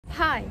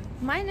Hi,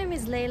 my name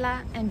is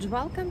Leila and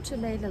welcome to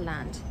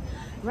Leilaland.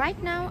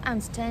 Right now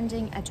I'm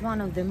standing at one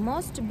of the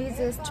most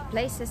busiest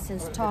places in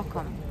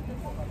Stockholm,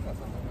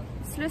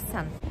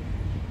 Slussen.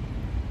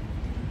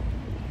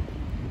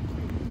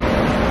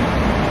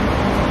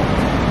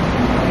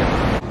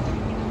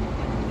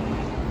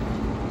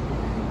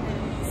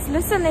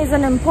 Slussen is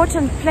an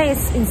important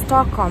place in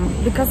Stockholm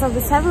because of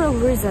the several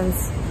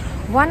reasons.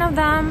 One of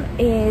them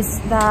is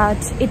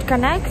that it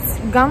connects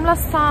Gamla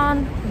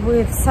stan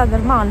with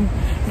Södermalm.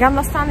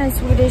 Gamla stan in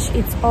Swedish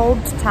it's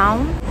old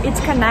town. It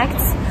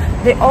connects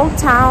the old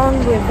town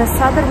with the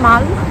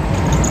Södermalm,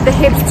 the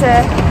hipster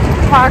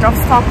part of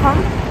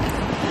Stockholm.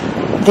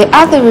 The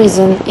other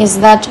reason is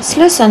that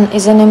Slussen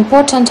is an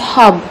important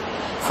hub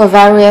for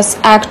various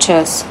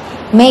actors,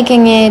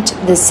 making it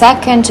the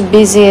second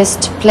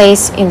busiest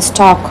place in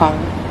Stockholm.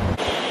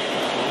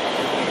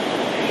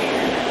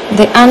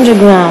 The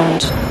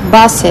underground,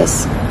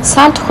 buses,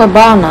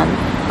 Saltsjöbanan,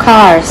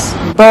 cars,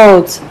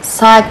 boats,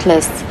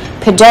 cyclists,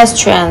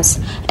 pedestrians,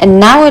 and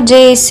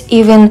nowadays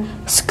even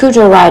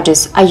scooter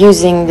riders are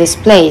using this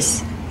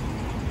place.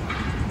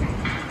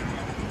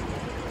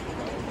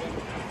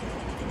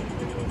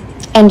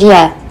 And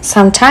yeah,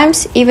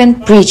 sometimes even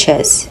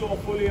preachers.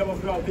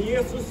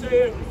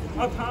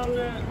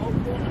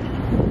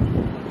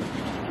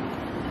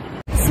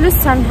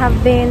 Slussen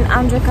have been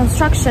under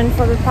construction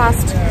for the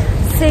past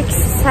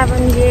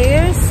 6-7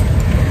 years,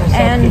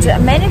 and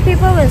many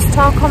people in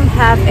Stockholm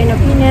have an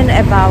opinion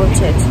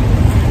about it.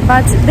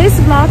 But this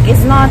vlog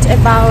is not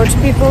about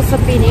people's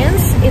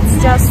opinions,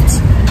 it's just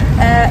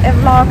a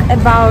vlog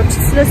about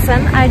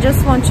Slussen. I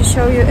just want to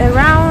show you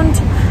around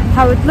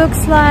how it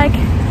looks like,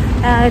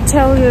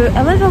 tell you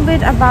a little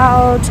bit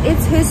about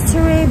its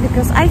history,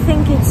 because I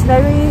think it's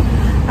very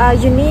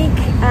unique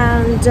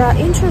and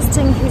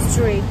interesting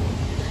history.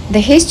 The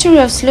history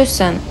of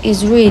Slussen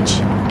is rich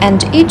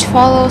and it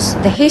follows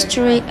the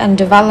history and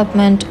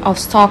development of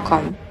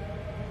Stockholm.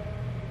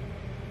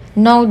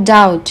 No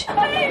doubt,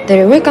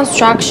 the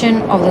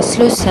reconstruction of the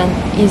Slussen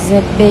is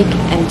a big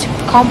and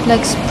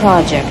complex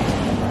project.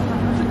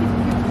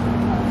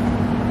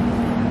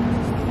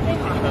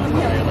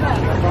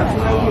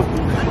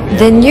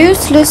 The new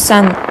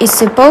Slussen is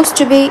supposed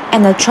to be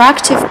an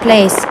attractive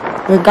place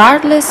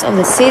regardless of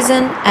the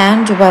season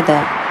and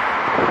weather.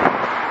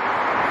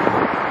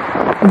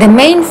 The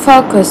main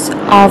focus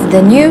of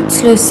the new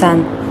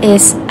Slussen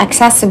is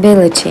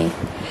accessibility.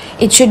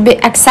 It should be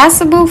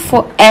accessible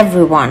for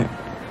everyone.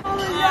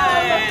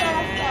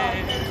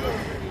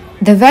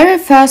 The very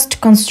first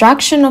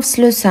construction of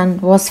Slussen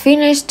was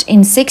finished in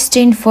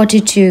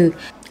 1642,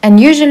 and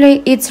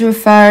usually it's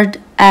referred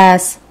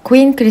as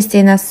Queen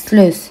Christina's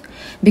Sluss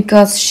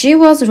because she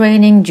was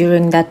reigning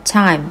during that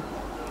time.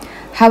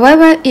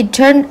 However, it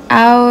turned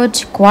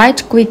out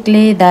quite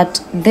quickly that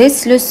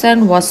this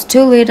Slussen was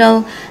too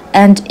little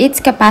and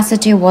its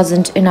capacity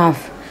wasn't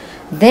enough.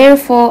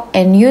 Therefore,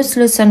 a new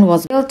Slussen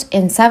was built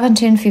in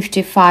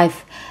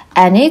 1755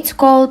 and it's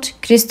called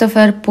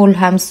Christopher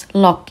Pulham's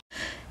Lock.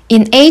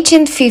 In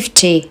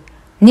 1850,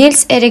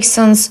 Nils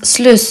Eriksson's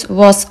sluice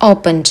was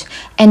opened,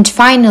 and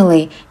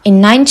finally, in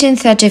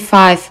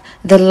 1935,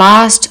 the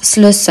last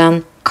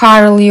Slussen,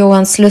 Carl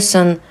Johan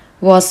Slussen,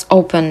 was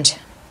opened.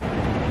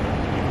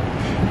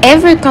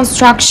 Every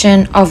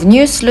construction of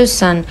new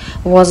Slussen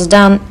was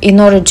done in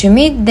order to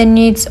meet the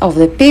needs of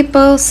the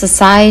people,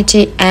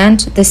 society,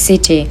 and the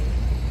city.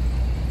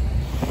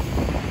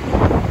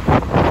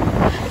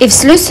 If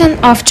Slussen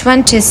of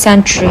 20th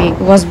century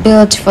was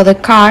built for the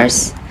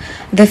cars,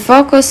 the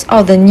focus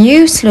of the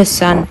new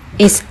Slussen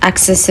is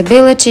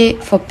accessibility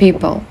for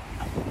people.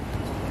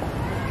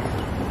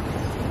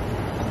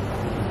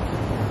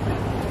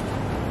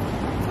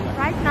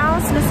 Right now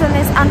Slussen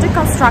is under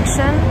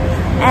construction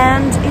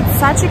and it's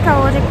such a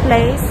chaotic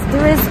place.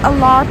 There is a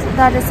lot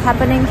that is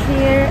happening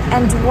here,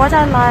 and what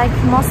I like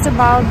most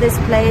about this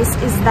place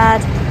is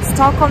that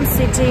Stockholm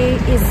City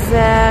is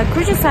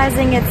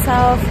criticizing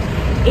itself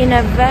in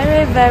a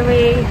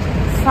very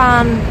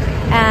fun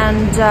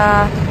and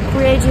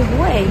creative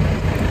way.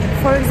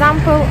 For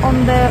example,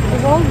 on the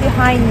wall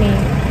behind me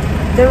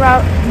there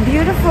are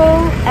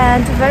beautiful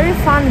and very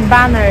fun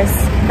banners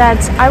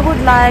that I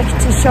would like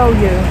to show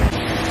you.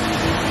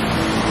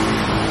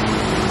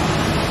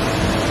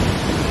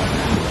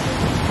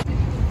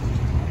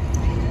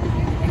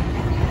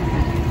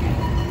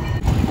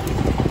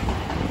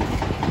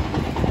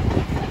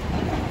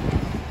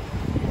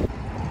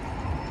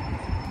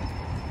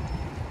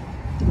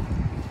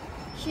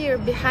 Here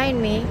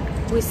behind me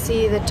we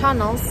see the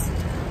tunnels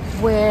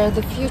where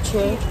the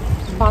future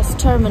bus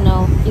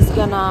terminal is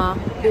gonna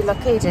be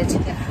located,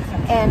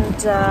 and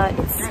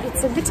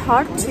it's a bit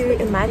hard to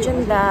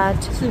imagine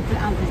that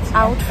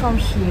out from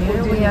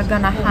here we are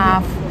gonna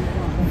have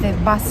the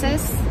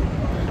buses,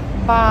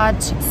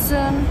 but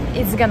soon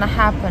it's gonna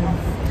happen.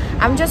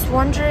 I'm just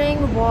wondering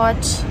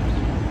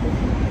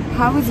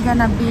how it's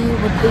gonna be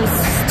with these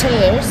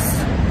stairs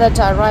that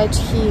are right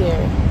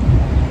here.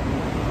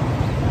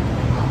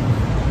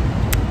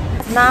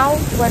 Now,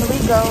 when we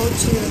go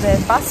to the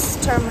bus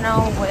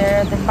terminal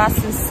where the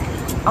buses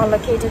are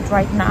located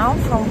right now,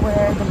 from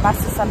where the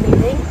buses are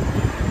leaving.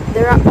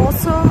 There are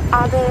also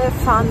other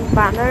fun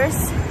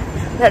banners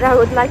that I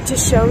would like to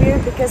show you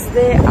because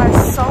they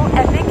are so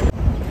epic.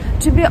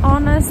 To be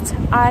honest,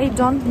 I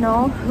don't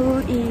know who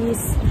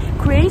is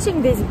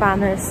creating these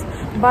banners,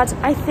 but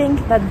I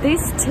think that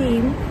this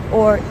team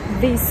or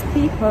these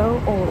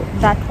people or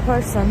that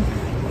person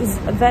is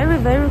very,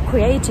 very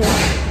creative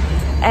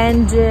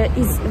and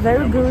is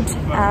very good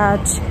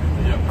at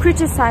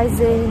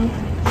criticizing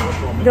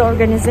the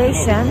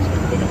organization.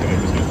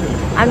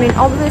 I mean,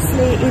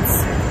 obviously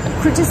it's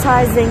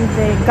criticizing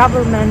the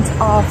government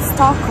of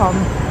Stockholm.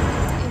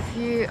 If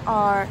you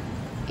are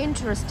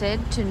interested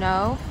to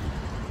know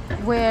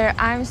where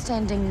I'm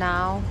standing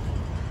now,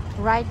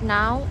 right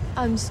now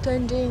I'm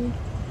standing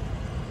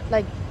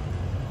like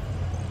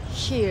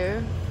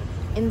here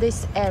in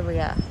this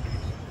area.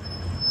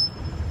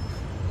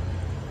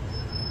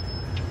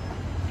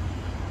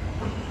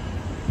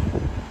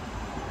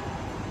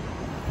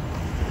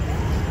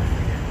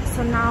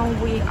 So now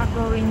we are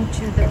going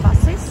to the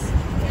buses.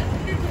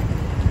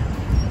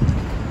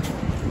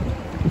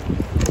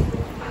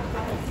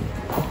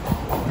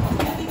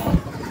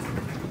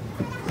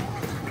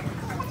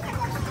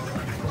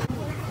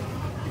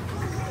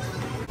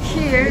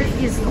 Here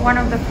is one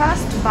of the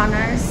first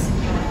banners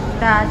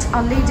that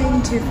are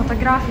leading to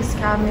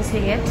Fotografiska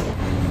Museet.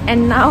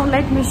 And now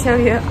let me show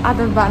you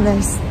other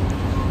banners.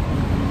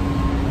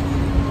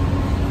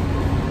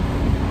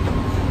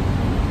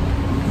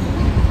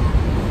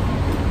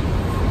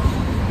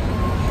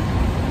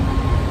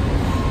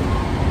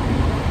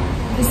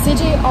 The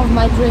city of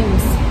my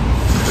dreams.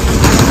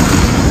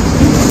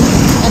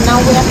 And now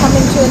we are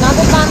coming to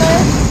another banner.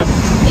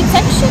 It's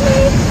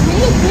actually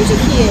really pretty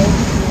here.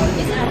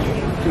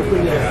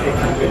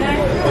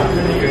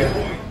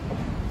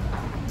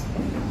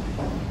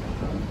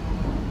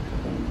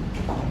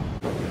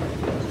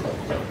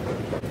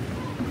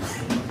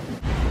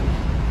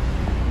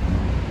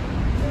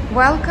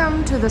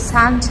 Welcome to the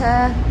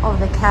center of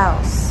the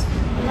chaos.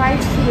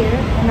 Right here,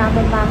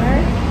 another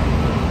banner.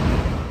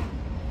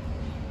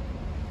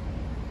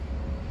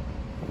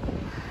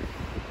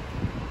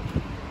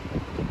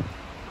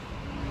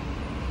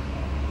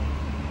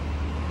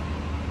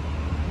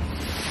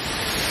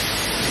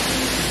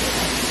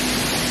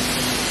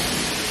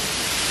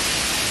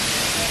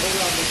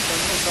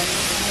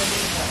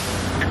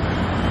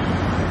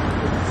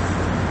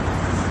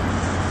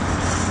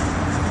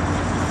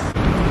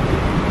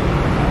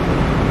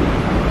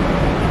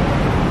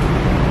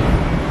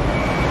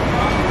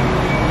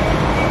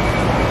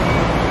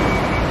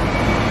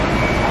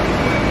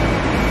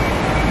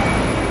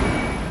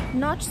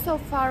 Not so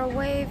far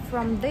away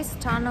from this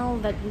tunnel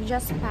that we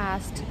just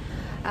passed,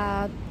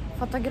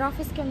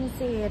 Fotografiska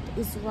Museet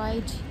is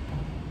right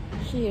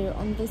here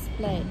on this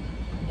plane,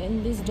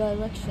 in this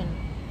direction.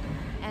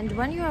 And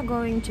when you are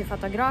going to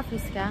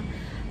Fotografiska,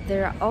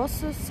 there are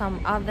also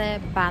some other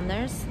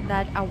banners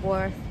that are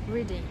worth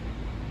reading.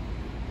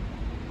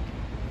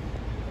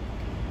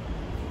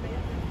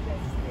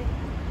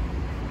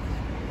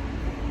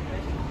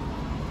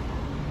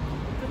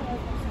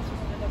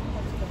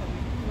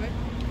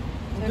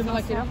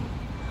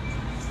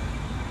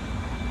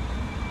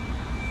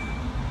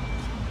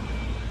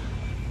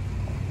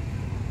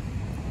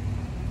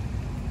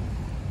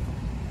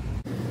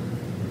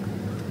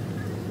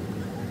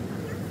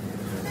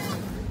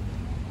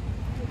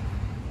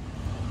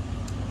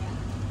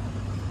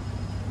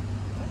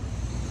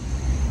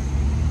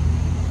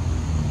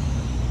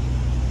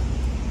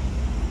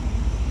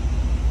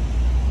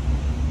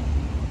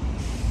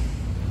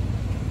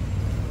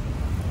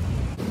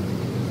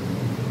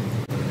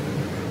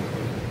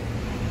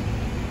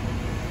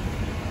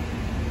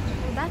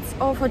 That's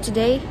all for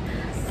today.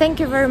 Thank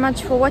you very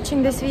much for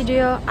watching this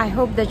video. I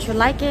hope that you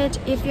like it.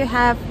 If you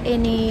have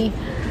any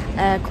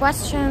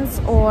questions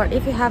or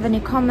if you have any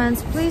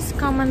comments, please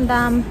comment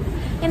them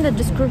in the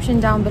description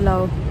down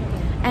below.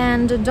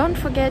 And don't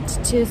forget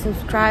to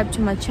subscribe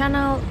to my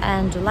channel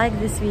and like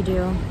this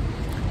video.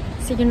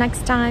 See you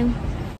next time.